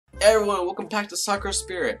Everyone, welcome back to Sakura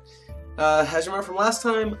Spirit. As you remember from last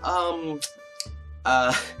time,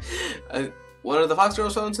 one of the fox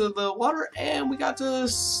girls fell into the water, and we got to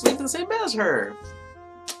sleep in the same bed as her.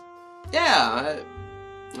 Yeah,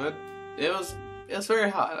 it was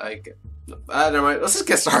very hot. Never mind. Let's just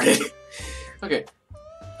get started. Okay.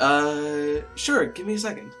 Sure. Give me a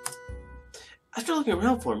second. After looking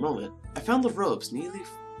around for a moment, I found the robes neatly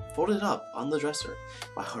folded up on the dresser,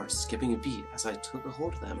 my heart skipping a beat as I took a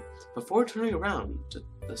hold of them before turning around to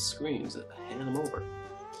the screens that hand them over.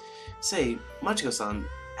 Say, Machiko-san,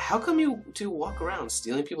 how come you two walk around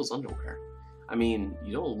stealing people's underwear? I mean,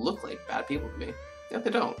 you don't look like bad people to me. Yeah, they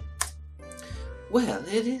don't. Well,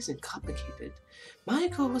 it isn't complicated.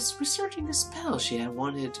 Mayako was researching a spell she had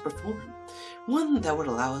wanted to perform, one that would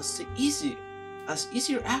allow us easier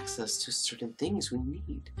access to certain things we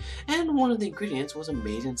need, and one of the ingredients was a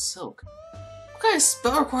maiden silk. What kind of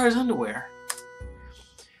spell requires underwear?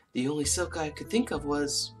 The only silk I could think of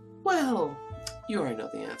was, well, you already know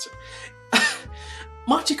the answer.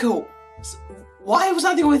 Machiko, why was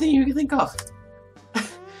that the only thing you could think of?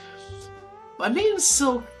 By maiden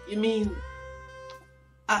silk, you mean...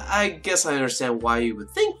 I guess I understand why you would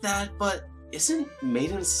think that, but isn't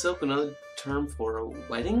maiden silk another term for a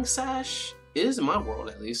wedding sash? It is in my world,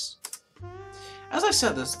 at least. As I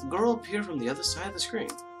said this, the girl appeared from the other side of the screen.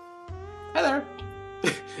 Hi there.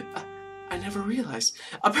 I never realized.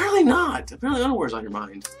 Apparently not. Apparently underwear's on your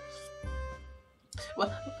mind.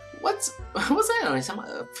 Well, what's that? I mean,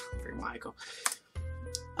 Michael.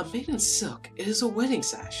 A maiden silk is a wedding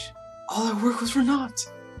sash. All our work was for naught.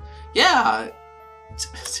 Yeah.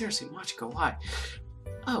 Seriously, Machiko, why?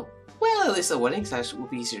 Oh, well, at least the wedding sash will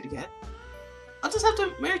be easier to get. I'll just have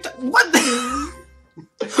to marry. What?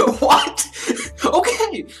 What?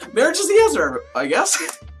 Okay, marriage is the answer, I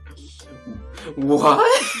guess. What?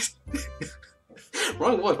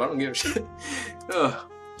 Wrong voice, but I don't give a shit.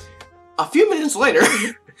 A few minutes later,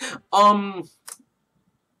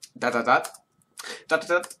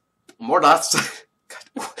 more dots.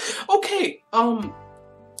 Okay,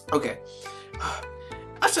 okay.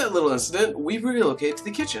 After that little incident, we relocated to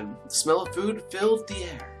the kitchen. The smell of food filled the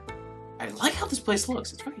air. I like how this place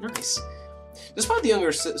looks. It's very nice. Despite the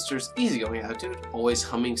younger sister's easygoing attitude, always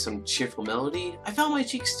humming some cheerful melody, I found my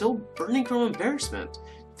cheeks still burning from embarrassment.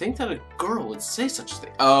 Think that a girl would say such a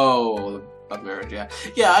thing. Oh, about marriage, yeah.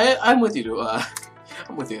 Yeah, I'm with you,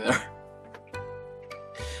 I'm with you there.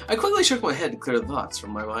 I quickly shook my head to clear the thoughts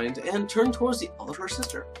from my mind and turned towards the older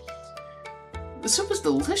sister. The soup is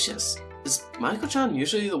delicious. Is Mayako-chan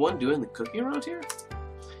usually the one doing the cooking around here?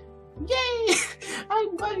 Yay!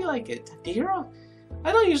 I'm glad you like it, Takahiro.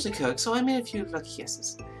 I don't usually cook, so I made a few lucky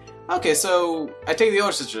guesses. Okay, so I take the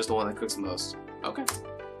older sister is the one that cooks the most. Okay.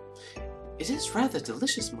 It is rather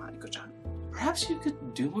delicious, Mayako-chan. Perhaps you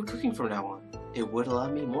could do more cooking from now on. It would allow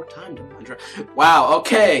me more time to wander. Wow,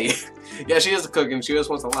 okay! Yeah, she is the cook and she just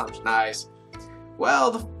wants a lunch. Nice.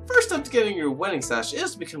 Well, the first step to getting your wedding sash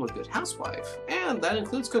is to become a good housewife, and that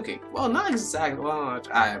includes cooking. Well, not exactly. Well,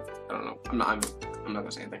 I don't know. I'm not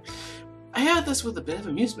gonna say anything. I had this with a bit of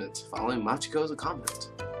amusement, following Machiko's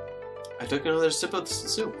comment. I took another sip of the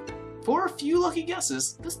soup. For a few lucky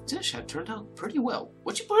guesses, this dish had turned out pretty well.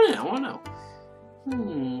 What you put in it? I want to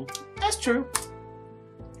know. That's true.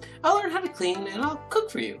 I'll learn how to clean, and I'll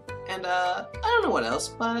cook for you. And I don't know what else,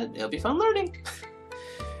 but it'll be fun learning.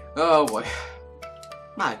 Oh boy.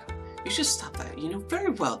 Mike, you should stop that. You know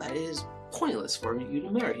very well that it is pointless for you to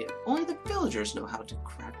marry him. Only the villagers know how to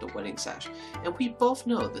craft the wedding sash, and we both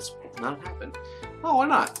know this will not happen. Oh, why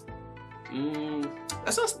not?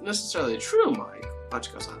 That's not necessarily true,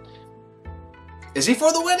 Machiko-san. Is he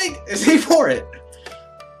for the wedding? Is he for it?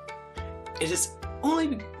 It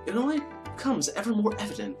only becomes ever more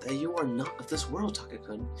evident that you are not of this world,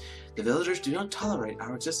 Takakun. The villagers do not tolerate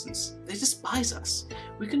our existence. They despise us.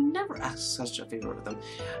 We could never ask such a favor of them.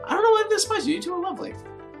 I don't know why they despise you. You two are lovely.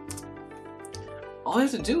 All we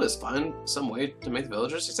have to do is find some way to make the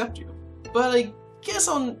villagers accept you. But I guess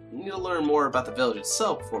I'll need to learn more about the village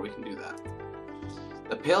itself before we can do that.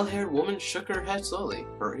 The pale-haired woman shook her head slowly,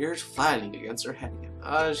 her ears flattening against her head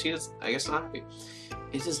again. She is, I guess, not happy.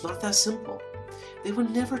 It is not that simple. They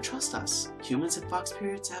would never trust us. Humans and fox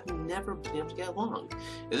spirits have never been able to get along.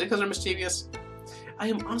 Is it because they're mischievous? I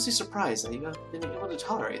am honestly surprised that you have been able to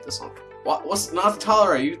tolerate this long. What's not to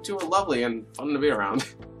tolerate? You two are lovely and fun to be around.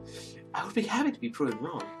 I would be happy to be proven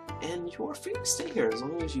wrong, and you are free to stay here as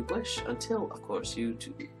long as you wish, until, of course, you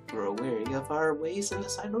two grow weary of our ways and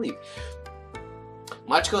decide to leave.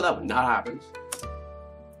 Machiko, that would not happen.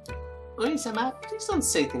 Oni-sama, please don't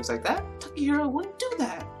say things like that. Takahiro wouldn't do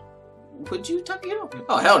that. Would you, Takahiro?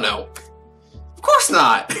 Oh, hell no. Of course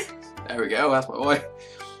not! There we go, that's my boy.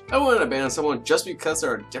 I wouldn't abandon someone just because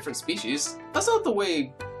they're a different species. That's not the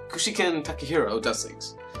way Kushiken Takahiro does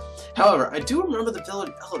things. However, I do remember the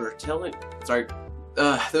village elder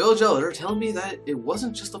telling me that it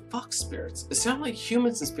wasn't just the fox spirits. It sounded like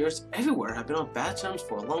humans and spirits everywhere have been on bad terms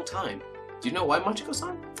for a long time. Do you know why,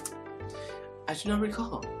 Machiko-san? I do not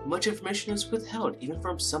recall. Much information is withheld, even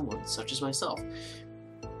from someone such as myself.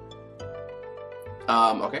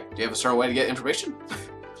 Okay. Do you have a certain way to get information?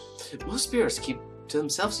 Most spirits keep to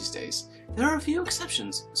themselves these days. There are a few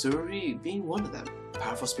exceptions, Sururi being one of them.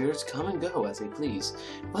 Powerful spirits come and go as they please,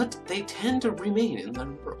 but they tend to remain in their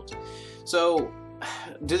world. So,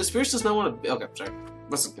 do the spirits just not want to... Okay, sorry.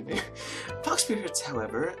 Let's continue. Fox spirits,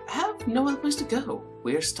 however, have no other place to go.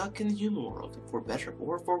 We are stuck in the human world, for better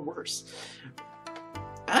or for worse.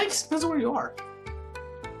 I guess it depends on where you are.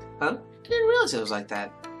 Huh? I didn't realize it was like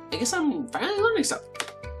that. I guess I'm finally learning stuff.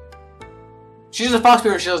 She's a fox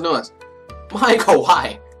spirit, she doesn't know us. Michael,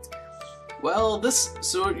 why? Well, this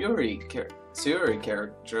Sururi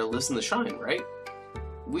character lives in the shrine, right?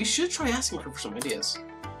 We should try asking her for some ideas.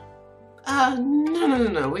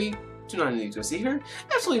 No. We do not need to see her.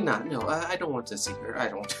 Absolutely not. No, I don't want to see her. I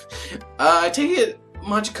don't. I take it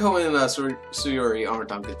Machiko and Sururi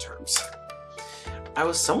aren't on good terms. I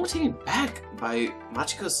was somewhat taken back by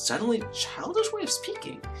Machiko's suddenly childish way of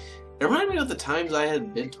speaking. It reminded me of the times I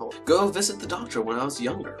had been told, go visit the doctor when I was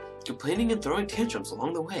younger, complaining and throwing tantrums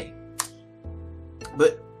along the way.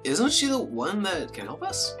 But isn't she the one that can help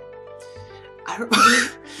us? I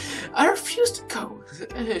refuse to go.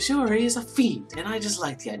 Sururi is a fiend, and I just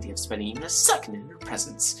like the idea of spending even a second in her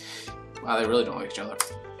presence. Wow, they really don't like each other.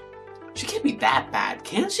 She can't be that bad,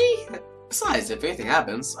 can she? Besides, if anything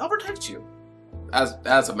happens, I'll protect you.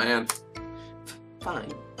 As a man.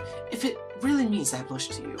 Fine. If it really means that much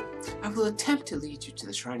to you, I will attempt to lead you to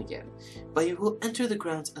the shrine again, but you will enter the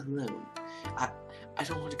grounds alone. I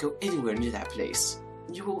don't want to go anywhere near that place.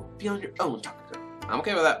 You will be on your own, Takako. I'm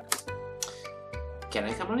okay with that. Can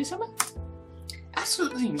I come on Isama?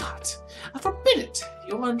 Absolutely not. I forbid it.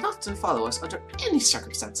 You are not to follow us under any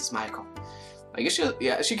circumstances, Mayako. I guess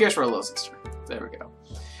she cares for her little sister. There we go.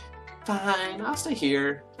 Fine, I'll stay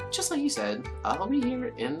here. Just like you said, I'll be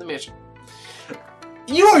here in the mansion.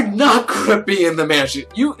 You are not gonna be in the mansion.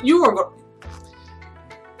 You are going.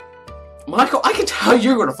 Michael, I can tell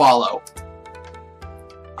you're gonna follow.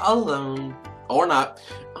 All alone, or not,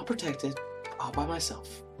 I'm protected, all by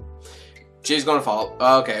myself. She's gonna follow.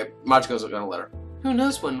 Okay, Machiko's gonna let her. Who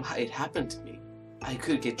knows when might happen to me? I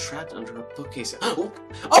could get trapped under a bookcase. Oh,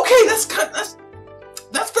 okay, that's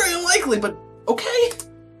very unlikely, but okay.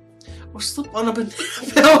 Or slip on a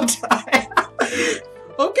banana die.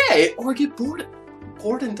 Okay, or get bored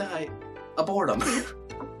and die of boredom.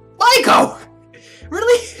 Michael!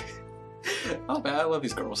 Really? Oh man, I love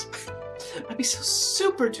these girls. I'd be so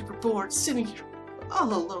super duper bored sitting here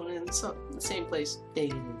all alone in the same place day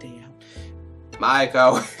in and day out.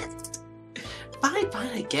 Michael. Fine,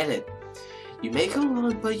 I get it. You may go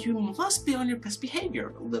along, but you must be on your best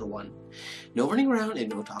behavior, little one. No running around and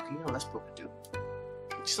no talking unless broken to.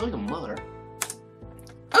 You sound like a mother.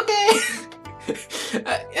 Okay!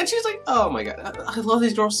 And she's like, oh my god, I love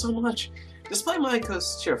these girls so much. Despite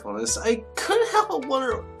Maiko's cheerfulness, I couldn't help but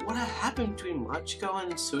wonder what had happened between Machiko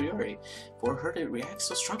and Sururi for her to react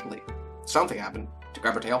so strongly. Something happened to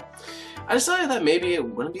grab her tail. I decided that maybe it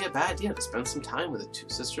wouldn't be a bad idea to spend some time with the two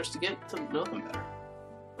sisters to get to know them better.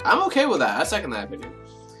 I'm okay with that, I second that opinion.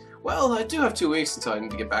 Well, I do have 2 weeks until I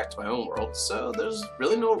need to get back to my own world, so there's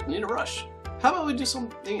really no need to rush. How about we do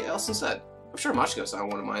something else instead? I'm sure Machiko-san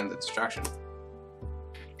wouldn't mind the distraction.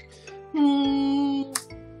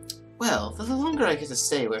 Well, the longer I get to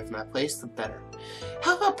stay away from that place, the better.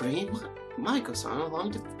 How about bringing Maiko-san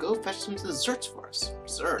along to go fetch some desserts for us?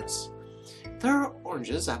 Desserts? There are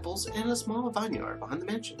oranges, apples, and a small vineyard behind the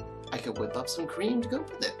mansion. I could whip up some cream to go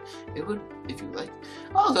with it. It would, if you like.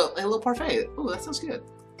 Oh, a little parfait. Oh, that sounds good.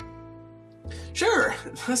 Sure,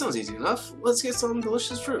 that sounds easy enough. Let's get some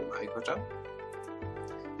delicious fruit, Maiko-chan.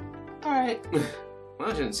 Alright. Well,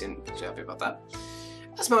 I didn't seem too happy about that.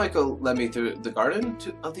 As Maiko led me through the garden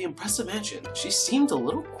of the impressive mansion, she seemed a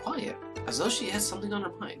little quiet, as though she had something on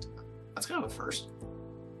her mind. That's kind of a first.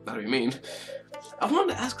 Not to be mean. I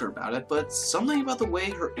wanted to ask her about it, but something about the way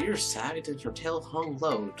her ears sagged and her tail hung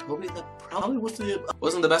low told me that probably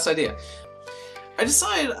wasn't the best idea. I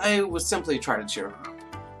decided I would simply try to cheer her up.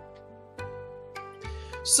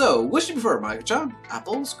 So, which do you prefer, Maiko-chan?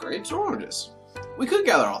 Apples, grapes, or oranges? We could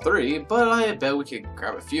gather all three, but I bet we could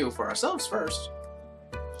grab a few for ourselves first.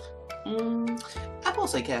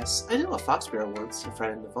 Apples, I guess. I knew a fox sparrow once, a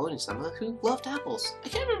friend of Oni-sama, who loved apples. I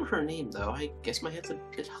can't remember her name, though. I guess my head's a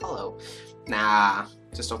bit hollow. Nah,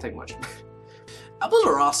 just don't think much. Apples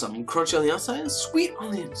are awesome, crunchy on the outside and sweet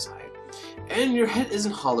on the inside. And your head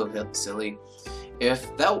isn't hollow, silly.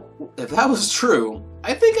 If that was true,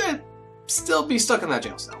 I think I'd still be stuck in that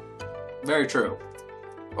jail cell. Very true.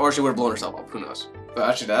 Or she would have blown herself up, who knows. But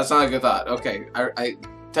actually, that's not a good thought. Okay, I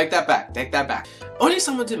take that back, take that back.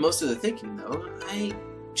 Oni-sama did most of the thinking, though. I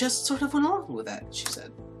just sort of went along with that, she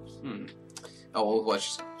said. Oh, well, what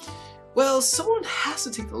she said. Well, someone has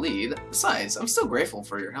to take the lead. Besides, I'm still grateful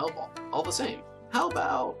for your help all the same. How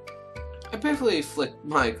about... I painfully flicked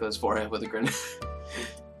Maiko's forehead with a grin.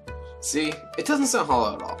 See, it doesn't sound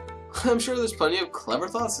hollow at all. I'm sure there's plenty of clever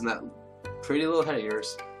thoughts in that pretty little head of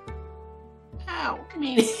yours. Ow,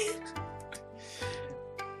 meanie.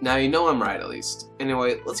 Now you know I'm right, at least.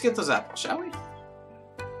 Anyway, let's get those apples, shall we?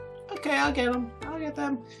 Okay, I'll get them. I'll get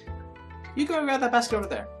them. You go grab that basket over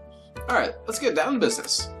there. Alright, let's get down to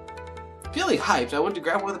business. Feeling hyped, I went to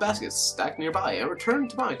grab one of the baskets stacked nearby and returned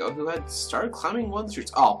to Maiko, who had started climbing one of the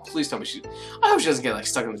trees. Oh, please tell me I hope she doesn't get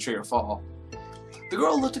stuck in the tree or fall. The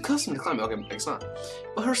girl looked accustomed to climbing. Okay, it's not.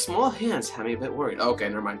 But her small hands had me a bit worried. Okay,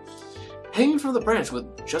 never mind. Hanging from the branch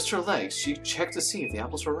with just her legs, she checked to see if the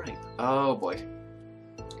apples were ripe. Oh boy.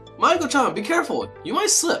 Maiko-chan, be careful! You might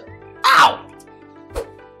slip. Ow!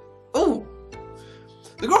 Oh!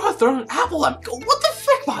 The girl had thrown an apple at me. What the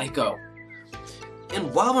frick, Maiko?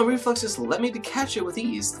 And while my reflexes led me to catch it with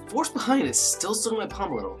ease, the force behind it still stung my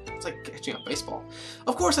palm a little. It's like catching a baseball.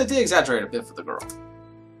 Of course, I did exaggerate a bit for the girl.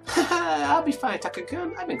 Haha, I'll be fine,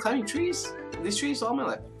 Taka-kun. I've been climbing these trees all my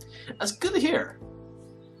life. That's good to hear.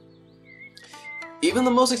 Even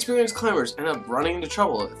the most experienced climbers end up running into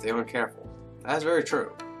trouble if they aren't careful. That's very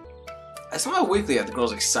true. I smiled weakly at the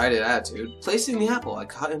girl's excited attitude, placing the apple I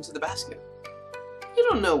caught into the basket. You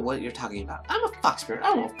don't know what you're talking about. I'm a fox spirit.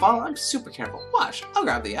 I won't fall. I'm super careful. Watch. I'll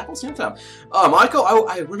grab the apples no time. Maiko,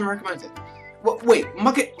 I wouldn't recommend it. Wait,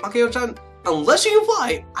 Makeo-chan, unless you can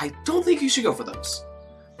fly, I don't think you should go for those.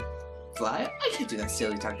 Fly? I can't do that,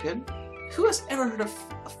 silly Taka-kun. Who has ever heard of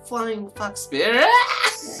a flying fox spirit?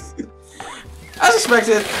 As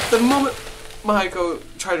expected, the moment Maiko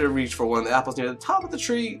tried to reach for one of the apples near the top of the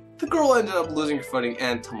tree, the girl ended up losing her footing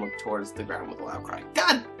and tumbling towards the ground with a loud cry.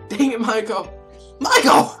 God dang it, Maiko!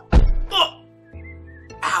 Maiko! Ugh!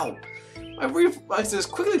 Ow! My reflexes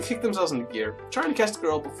quickly kicked themselves into gear, trying to catch the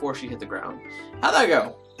girl before she hit the ground. How'd that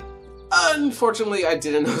go? Unfortunately, I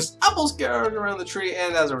didn't notice apples scattered around the tree,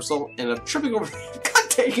 and as a result, ended up tripping over the God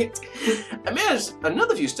dang it! I managed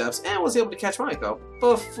another few steps and was able to catch Maiko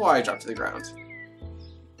before I dropped to the ground.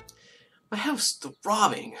 My head was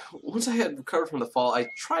throbbing. Once I had recovered from the fall, I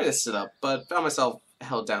tried to sit up, but found myself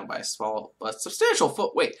held down by a small but substantial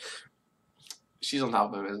foot. Wait, she's on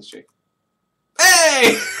top of him, isn't she?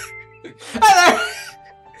 Hey! Hi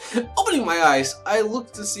there! Opening my eyes, I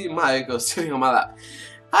looked to see Maiko sitting on my lap.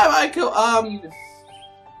 Hi, Maiko.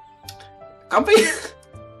 Comfy?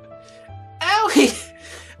 Owie!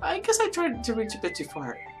 I guess I tried to reach a bit too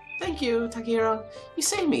far. Thank you, Takehiro. You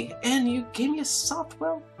saved me, and you gave me a soft,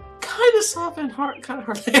 well, kind of soft and kind of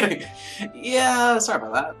hard landing. Yeah, sorry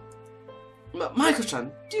about that.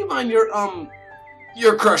 Maiko-chan, do you mind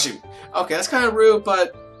you're crushing? Okay, that's kind of rude,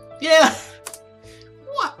 but yeah.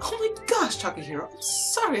 What? Oh my gosh, Takehiro.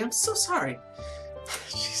 I'm so sorry.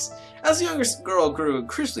 Jeez. As the younger girl grew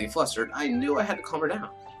increasingly flustered, I knew I had to calm her down.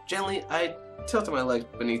 Gently, I tilted my legs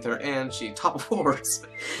beneath her, and she toppled forwards,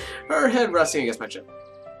 her head resting against my chin.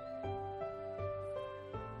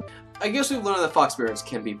 I guess we've learned that fox spirits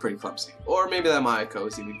can be pretty clumsy. Or maybe that Maiko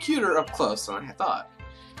is even cuter up close than I had thought.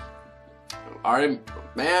 Alright,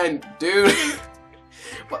 man, dude.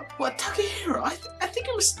 What, Takehiro? I think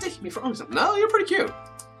you're mistaking me for something. No, you're pretty cute.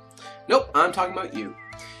 Nope, I'm talking about you.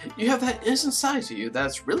 You have that innocent side to you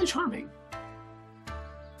that's really charming.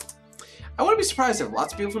 I wouldn't be surprised if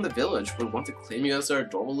lots of people from the village would want to claim you as their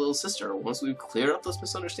adorable little sister once we've cleared up those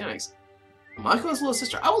misunderstandings. Maiko's little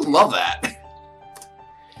sister, I would love that.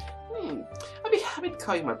 I'd be happy to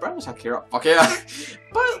call you my brother, Sakura. Okay,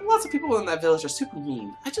 but lots of people in that village are super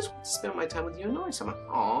mean. I just want to spend my time with you and knowing someone.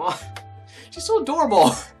 Aww, she's so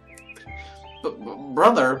adorable. But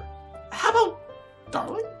brother, how about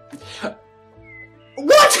darling?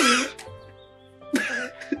 What?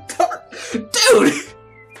 Dude!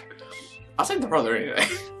 I'll take the brother anyway.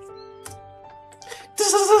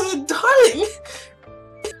 This is darling!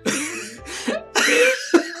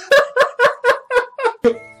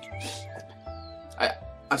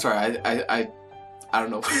 I'm sorry, I don't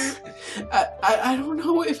know. I don't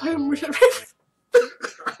know if I'm ready.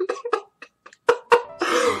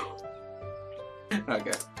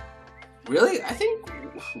 Okay. Really? I think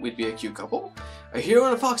we'd be a cute couple. A hero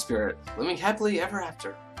and a fox spirit, living happily ever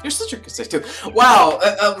after. Your sister could say too. Wow,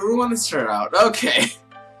 ruin this turnout. Okay.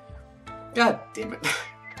 God damn it.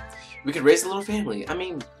 We could raise a little family. I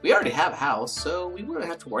mean, we already have a house, so we wouldn't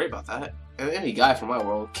have to worry about that. And any guy from my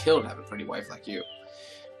world would kill to have a pretty wife like you.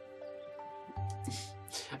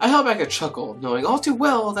 I held back a chuckle, knowing all too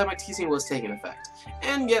well that my teasing was taking effect.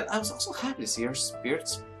 And yet, I was also happy to see her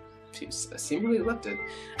spirits seemingly lifted.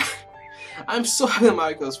 I'm so happy that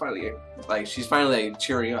Mayuko's finally, she's finally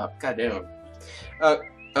cheering up. God damn.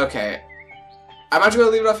 Okay. I'm actually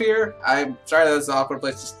gonna leave it off here. I'm sorry that's an awkward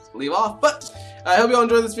place to leave off, but I hope you all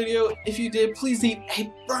enjoyed this video. If you did, please leave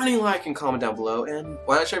a burning like and comment down below, and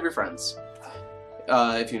why not share with your friends?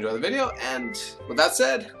 If you enjoyed the video, and with that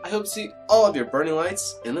said, I hope to see all of your burning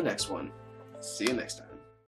lights in the next one. See you next time.